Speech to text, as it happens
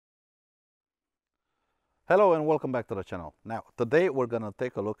Hello and welcome back to the channel. Now, today we're going to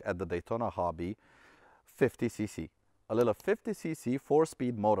take a look at the Daytona Hobby 50cc. A little 50cc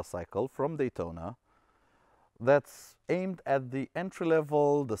 4-speed motorcycle from Daytona that's aimed at the entry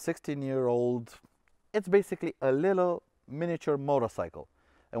level, the 16-year-old. It's basically a little miniature motorcycle.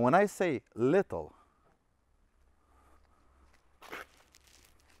 And when I say little,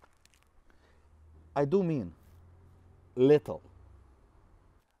 I do mean little.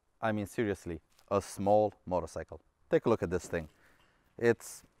 I mean seriously, a small motorcycle. Take a look at this thing.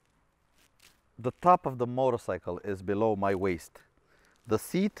 It's the top of the motorcycle is below my waist. The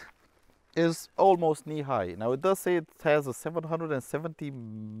seat is almost knee high. Now it does say it has a 770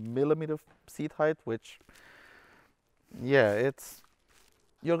 millimeter seat height, which, yeah,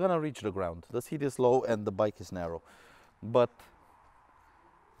 you're gonna reach the ground. The seat is low and the bike is narrow, but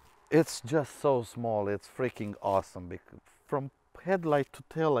it's just so small. It's freaking awesome. From headlight to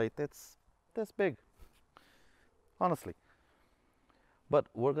tail light, it's this big, honestly. But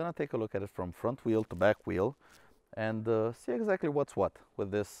we're gonna take a look at it from front wheel to back wheel and see exactly what's what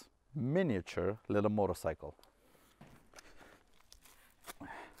with this miniature little motorcycle.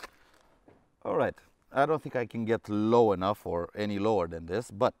 All right, I don't think I can get low enough or any lower than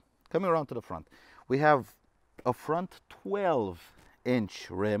this, but coming around to the front, we have a front 12-inch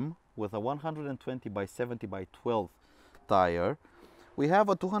rim with a 120 by 70 by 12 tire. We have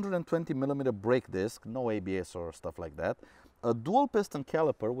a 220 millimeter brake disc, no ABS or stuff like that. A dual piston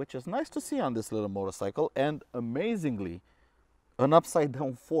caliper, which is nice to see on this little motorcycle, and amazingly, an upside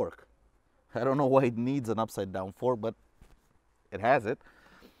down fork. I don't know why it needs an upside down fork, but it has it.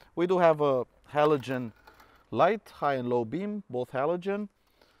 We do have a halogen light, high and low beam, both halogen.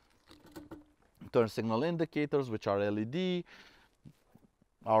 Turn signal indicators, which are LED.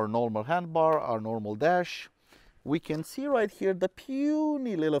 Our normal handbar, our normal dash. We can see right here the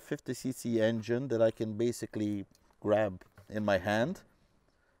puny little 50cc engine that I can basically grab in my hand.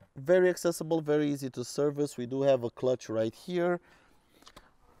 Very accessible, very easy to service. We do have a clutch right here,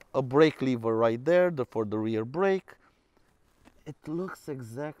 a brake lever right there for the rear brake. It looks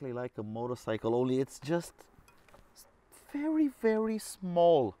exactly like a motorcycle, only it's just very, very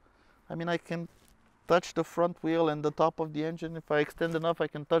small. I mean, I can touch the front wheel and the top of the engine. If I extend enough, I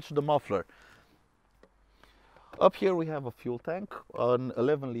can touch the muffler. Up here we have a fuel tank, an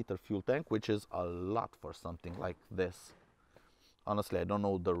 11-liter fuel tank, which is a lot for something like this. Honestly, I don't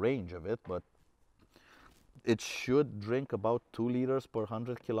know the range of it, but it should drink about 2 liters per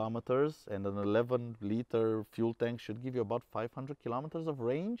 100 kilometers, and an 11-liter fuel tank should give you about 500 kilometers of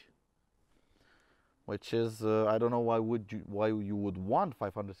range, which is, I don't know why you would want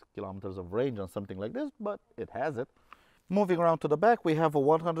 500 kilometers of range on something like this, but it has it. Moving around to the back, we have a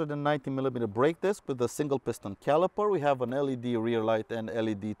 190 millimeter brake disc with a single piston caliper. We have an LED rear light and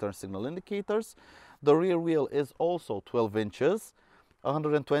LED turn signal indicators. The rear wheel is also 12 inches,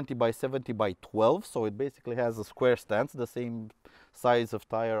 120 by 70 by 12, so it basically has a square stance, the same size of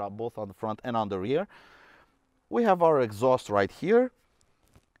tire both on the front and on the rear. We have our exhaust right here.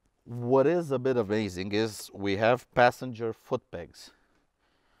 What is a bit amazing is we have passenger foot pegs.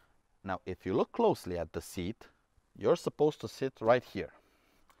 Now, if you look closely at the seat, you're supposed to sit right here.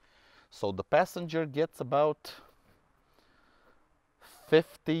 So the passenger gets about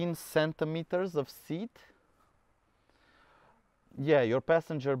 15 centimeters of seat. Yeah, your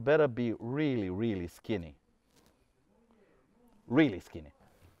passenger better be really, really skinny. Really skinny.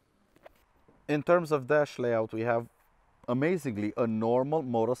 In terms of dash layout, we have amazingly a normal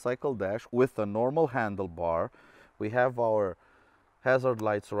motorcycle dash with a normal handlebar. We have our hazard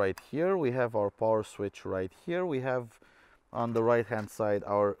lights right here. We have our power switch right here. We have on the right hand side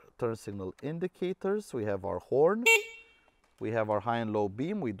our turn signal indicators. We have our horn. We have our high and low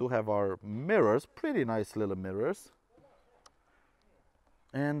beam. We do have our mirrors, pretty nice little mirrors.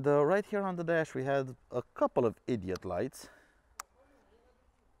 And right here on the dash we had a couple of idiot lights.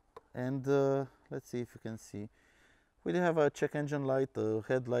 And let's see if you can see. We do have a check engine light, a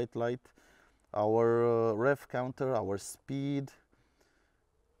headlight light, our rev counter, our speed.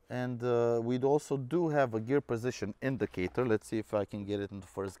 And we also do have a gear position indicator. Let's see if I can get it into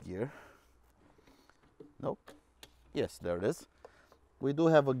first gear. Nope. Yes, there it is. We do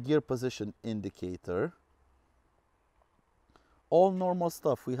have a gear position indicator. All normal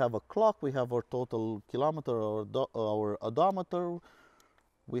stuff. We have a clock. We have our total kilometer, our odometer.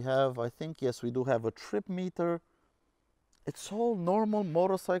 We have, I think, yes, we do have a trip meter. It's all normal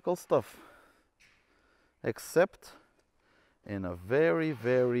motorcycle stuff, except in a very,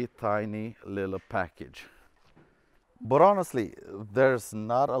 very tiny little package. But honestly, there's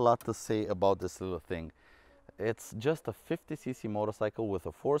not a lot to say about this little thing. It's just a 50cc motorcycle with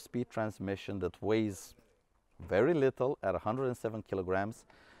a 4-speed transmission that weighs very little at 107 kilograms,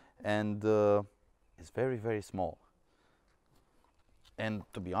 and it's very, very small. And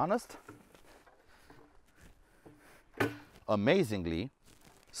to be honest, amazingly,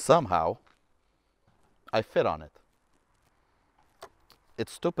 somehow, I fit on it.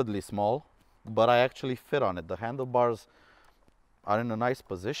 It's stupidly small, but I actually fit on it. The handlebars are in a nice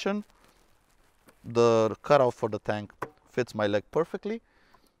position. The cutout for the tank fits my leg perfectly.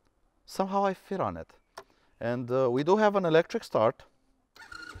 Somehow I fit on it. And we do have an electric start.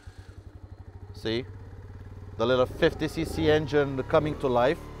 See, the little 50cc engine coming to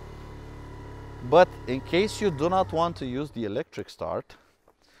life. But in case you do not want to use the electric start,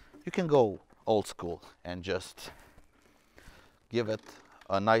 you can go old school and just give it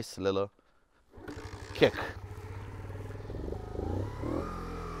a nice little kick.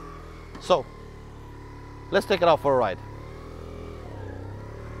 So, let's take it out for a ride.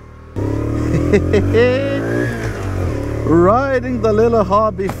 Riding the little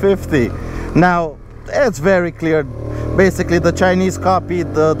Hobby 50. Now, it's very clear. Basically, the Chinese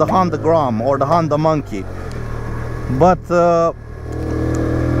copied the Honda Grom or the Honda Monkey. But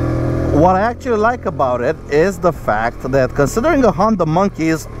what I actually like about it is the fact that considering a Honda Monkey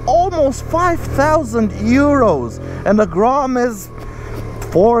is almost 5,000 euros and the Grom is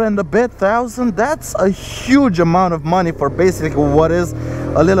 4 and a bit thousand, that's a huge amount of money for basically what is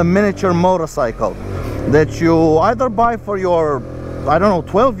a little miniature motorcycle that you either buy for your, I don't know,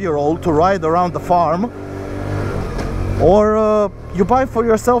 12-year-old to ride around the farm, or you buy for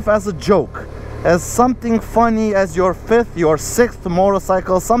yourself as a joke, as something funny, as your 5th, your 6th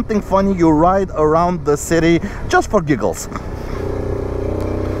motorcycle, something funny you ride around the city just for giggles.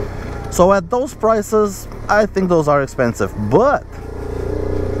 So at those prices, I think those are expensive. But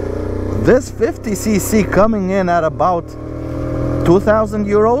this 50cc coming in at about 2,000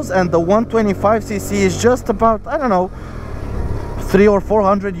 euros, and the 125cc is just about, I don't know, 300 or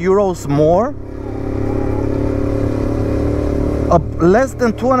 400 euros more. Less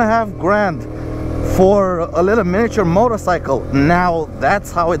than 2.5 grand for a little miniature motorcycle. Now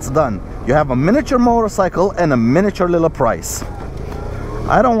that's how it's done. You have a miniature motorcycle and a miniature little price.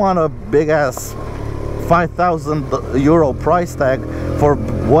 I don't want a big ass 5,000 euro price tag for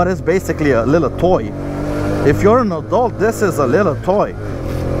what is basically a little toy. If you're an adult, this is a little toy,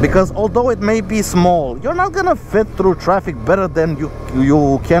 because although it may be small, you're not gonna fit through traffic better than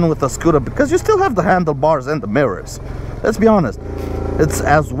you can with a scooter, because you still have the handlebars and the mirrors. Let's be honest, it's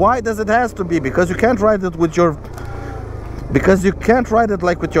as wide as it has to be, because you can't ride it with your, because you can't ride it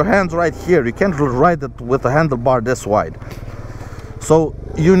like with your hands right here. You can't ride it with a handlebar this wide. So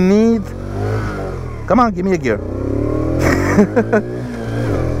you need, come on, give me a gear.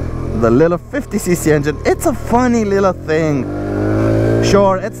 The little 50cc engine, it's a funny little thing.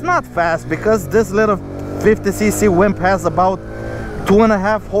 Sure, it's not fast, because this little 50cc wimp has about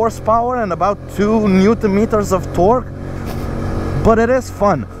 2.5 horsepower and about 2 Newton meters of torque, but it is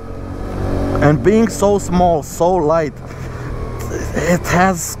fun. And being so small, so light, it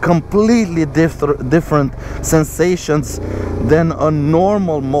has completely different sensations than a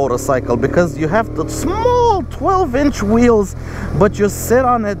normal motorcycle, because you have the small 12-inch wheels, but you sit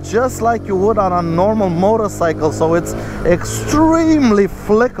on it just like you would on a normal motorcycle, so it's extremely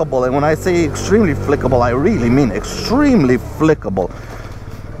flickable. And when I say extremely flickable, I really mean extremely flickable.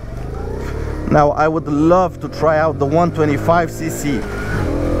 Now I would love to try out the 125cc.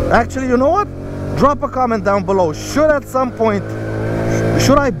 Actually, you know what? Drop a comment down below. Should at some point,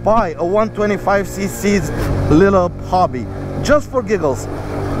 should I buy a 125cc's little Hobby just for giggles?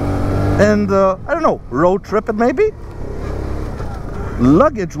 And I don't know, road trip it maybe?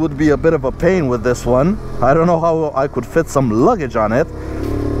 Luggage would be a bit of a pain with this one. I don't know how I could fit some luggage on it,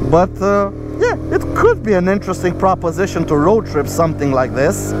 but yeah, it could be an interesting proposition to road trip something like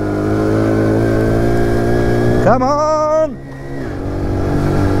this. Come on!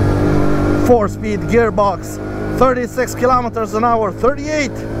 4-speed gearbox, 36 kilometers an hour, 38.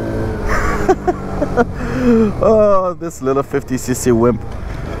 Oh, this little 50cc wimp.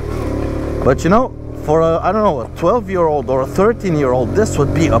 But you know, for a, I don't know, a 12-year-old or a 13-year-old, this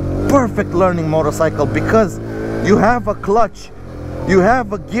would be a perfect learning motorcycle, because you have a clutch, you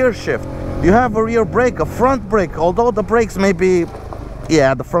have a gear shift, you have a rear brake, a front brake, although the brakes may be,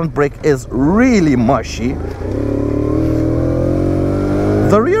 yeah, the front brake is really mushy.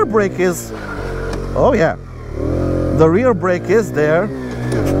 The rear brake is, oh yeah, the rear brake is there.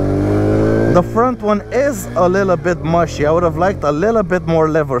 The front one is a little bit mushy. I would have liked a little bit more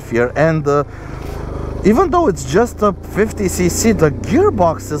lever fear, and even though it's just a 50cc, the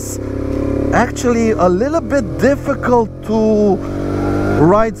gearbox is actually a little bit difficult to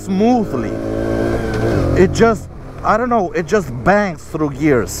ride smoothly. it just, I don't know, it just bangs through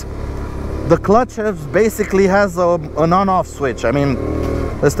gears. The clutch basically has an on-off switch. I mean,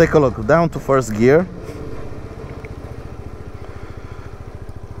 let's take a look. Down to first gear.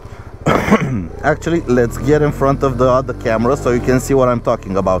 Actually, let's get in front of the other camera so you can see what I'm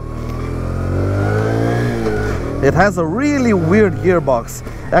talking about. It has a really weird gearbox.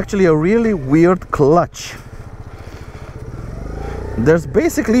 Actually, a really weird clutch. There's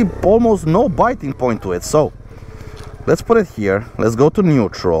basically almost no biting point to it. So, let's put it here. Let's go to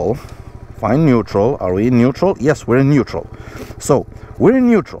neutral. Find neutral. Are we in neutral? Yes, we're in neutral. So, we're in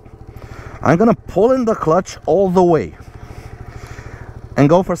neutral. I'm gonna pull in the clutch all the way and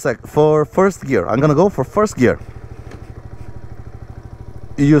go for first gear. I'm gonna go for first gear.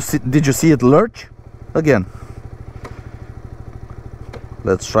 Did you see it lurch? Again.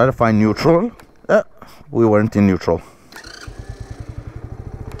 Let's try to find neutral. We weren't in neutral.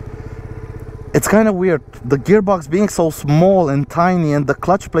 It's kind of weird, the gearbox being so small and tiny and the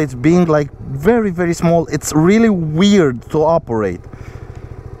clutch plates being like very, very small. It's really weird to operate.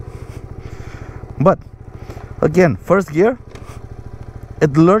 But again, first gear,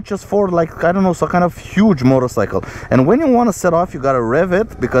 it lurches forward like, I don't know, some kind of huge motorcycle. And when you want to set off, you gotta rev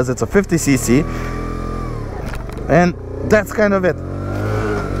it because it's a 50cc, and that's kind of it.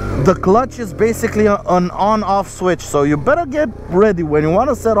 The clutch is basically an on-off switch, so you better get ready. When you want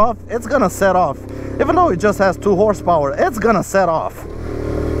to set off, it's gonna set off. Even though it just has 2 horsepower, it's gonna set off.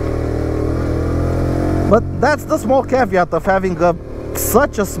 But that's the small caveat of having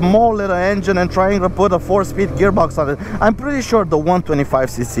such a small little engine and trying to put a 4-speed gearbox on it. I'm pretty sure the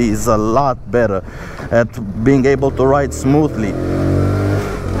 125cc is a lot better at being able to ride smoothly.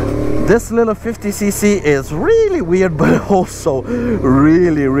 This little 50cc is really weird, but also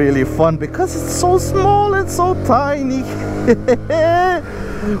really, really fun because it's so small and so tiny.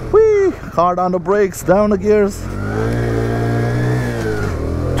 Whee! Hard on the brakes, down the gears.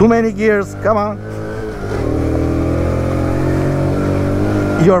 Too many gears, come on.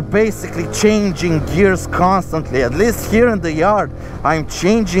 You're basically changing gears constantly. At least here in the yard, I'm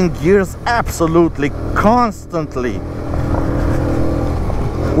changing gears absolutely constantly.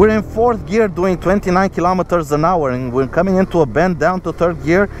 We're in 4th gear doing 29 kilometers an hour, and we're coming into a bend down to 3rd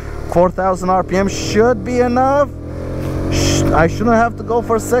gear. 4,000 RPM should be enough. I shouldn't have to go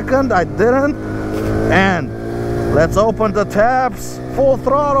for 2nd, I didn't. And let's open the tabs. Full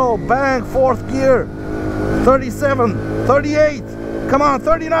throttle, bang, 4th gear. 37, 38, come on,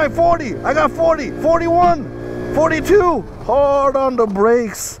 39, 40. I got 40, 41, 42. Hard on the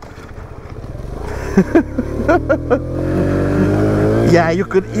brakes. Yeah, you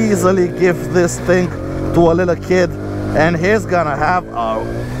could easily give this thing to a little kid and he's gonna have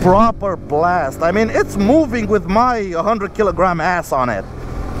a proper blast. I mean, it's moving with my 100-kilogram ass on it.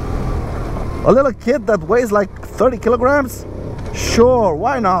 A little kid that weighs like 30 kilograms? Sure,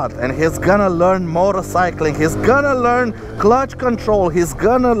 why not? And he's gonna learn motorcycling, he's gonna learn clutch control, he's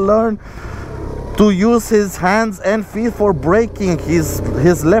gonna learn to use his hands and feet for braking,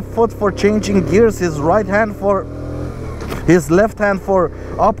 his left foot for changing gears, his right hand for his left hand for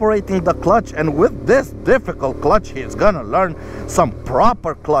operating the clutch. And with this difficult clutch, he's gonna learn some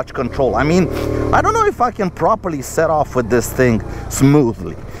proper clutch control. I mean, I don't know if I can properly set off with this thing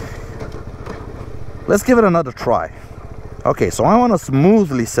smoothly. Let's give it another try. Okay, so I want to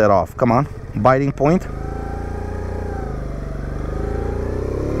smoothly set off. Come on, biting point.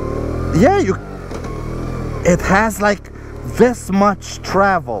 Yeah, it has like this much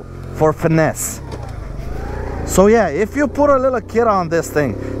travel for finesse. So yeah, if you put a little kid on this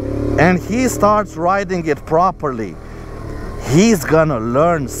thing and he starts riding it properly, he's gonna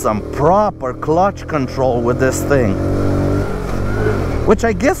learn some proper clutch control with this thing, which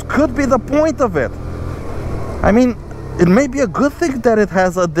I guess could be the point of it. I mean, it may be a good thing that it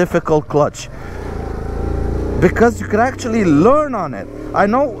has a difficult clutch because you could actually learn on it. I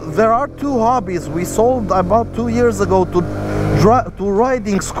know there are 2 hobbies we sold about 2 years ago to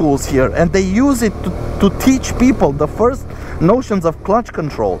riding schools here, and they use it to teach people the first notions of clutch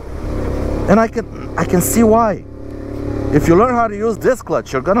control. And I can see why. If you learn how to use this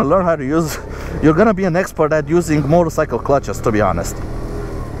clutch, you're gonna be an expert at using motorcycle clutches, to be honest.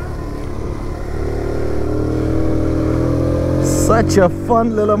 Such a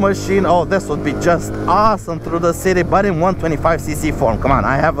fun little machine. Oh, this would be just awesome through the city, but in 125cc form. Come on,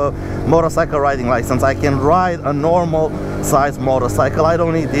 I have a motorcycle riding license. I can ride a normal size motorcycle. I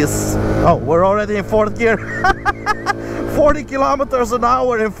don't need this. Oh, we're already in 4th gear. 40 kilometers an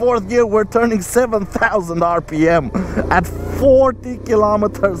hour in 4th gear. We're turning 7,000 RPM at 40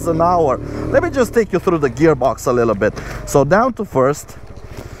 kilometers an hour. Let me just take you through the gearbox a little bit. So down to 1st,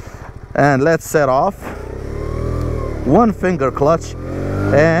 and let's set off. 1 finger clutch,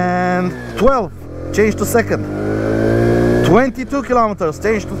 and 12 change to second, 22 kilometers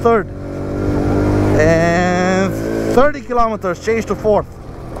change to third, and 30 kilometers change to fourth.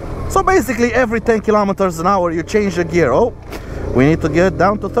 So basically every 10 kilometers an hour you change the gear. Oh, we need to get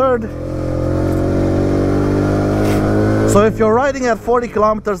down to third. So if you're riding at 40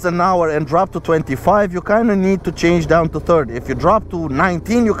 kilometers an hour and drop to 25, you kind of need to change down to third. If you drop to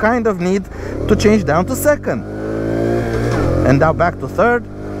 19, you kind of need to change down to second. And now back to third,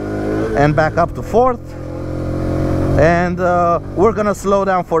 and back up to fourth. And we're gonna slow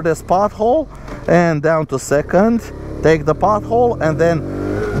down for this pothole, and down to second, take the pothole, and then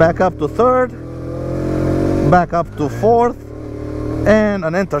back up to third, back up to fourth, and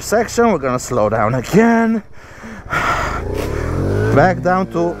an intersection. We're gonna slow down again. Back down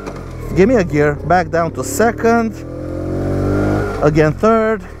to, give me a gear, back down to second, again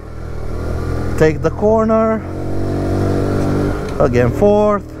third, take the corner, again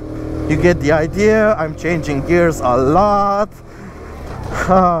fourth. You get the idea. I'm changing gears a lot.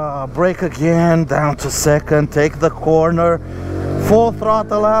 Brake again, down to second, take the corner, full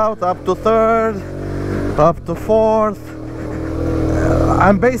throttle out, up to third, up to fourth.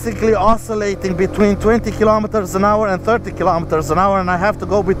 I'm basically oscillating between 20 kilometers an hour and 30 kilometers an hour, and I have to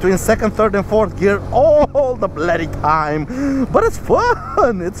go between second, third, and fourth gear all the bloody time. But it's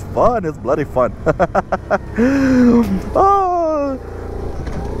fun. It's fun. It's bloody fun. Oh,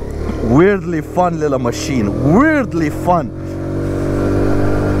 weirdly fun little machine. Weirdly fun.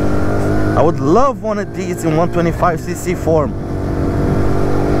 I would love one of these in 125cc form.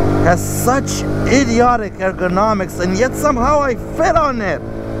 Has such idiotic ergonomics, and yet somehow I fit on it.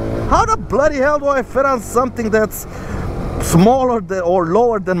 How the bloody hell do I fit on something that's smaller than, or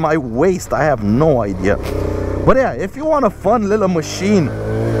lower than my waist? I have no idea. But yeah, if you want a fun little machine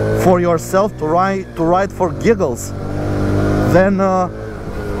for yourself to ride for giggles, then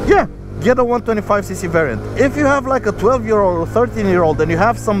yeah, get a 125cc variant. If you have like a 12-year-old or 13-year-old and you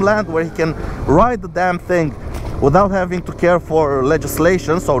have some land where he can ride the damn thing without having to care for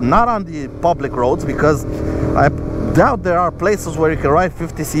legislation, so not on the public roads, because I doubt there are places where you can ride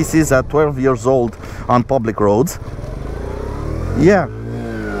 50 cc's at 12 years old on public roads. Yeah.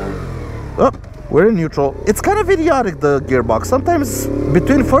 Oh, we're in neutral. It's kind of idiotic, the gearbox. Sometimes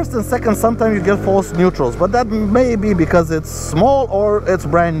between first and second, sometimes you get false neutrals, but that may be because it's small or it's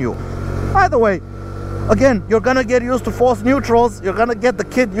brand new. Either way, again, you're gonna get used to false neutrals. You're gonna get the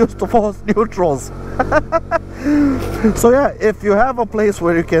kid used to false neutrals. So yeah, if you have a place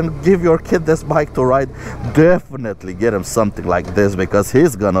where you can give your kid this bike to ride, definitely get him something like this, because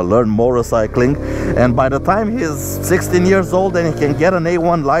he's gonna learn motorcycling, and by the time he's 16 years old and he can get an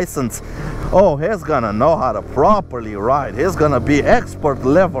A1 license, oh, he's gonna know how to properly ride. He's gonna be expert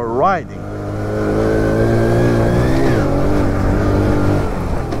level riding.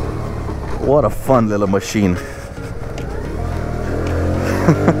 What a fun little machine.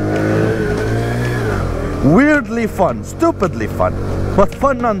 Weirdly fun, stupidly fun, but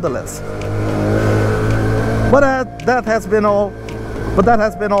fun nonetheless. But that has been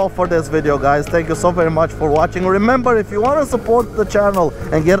all for this video, guys. Thank you so very much for watching. Remember, if you want to support the channel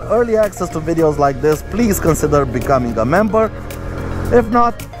and get early access to videos like this, please consider becoming a member. If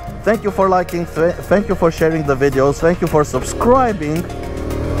not, thank you for liking, thank you for sharing the videos, thank you for subscribing,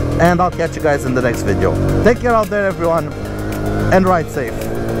 and I'll catch you guys in the next video. Take care out there, everyone, and ride safe.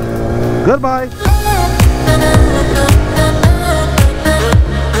 Goodbye.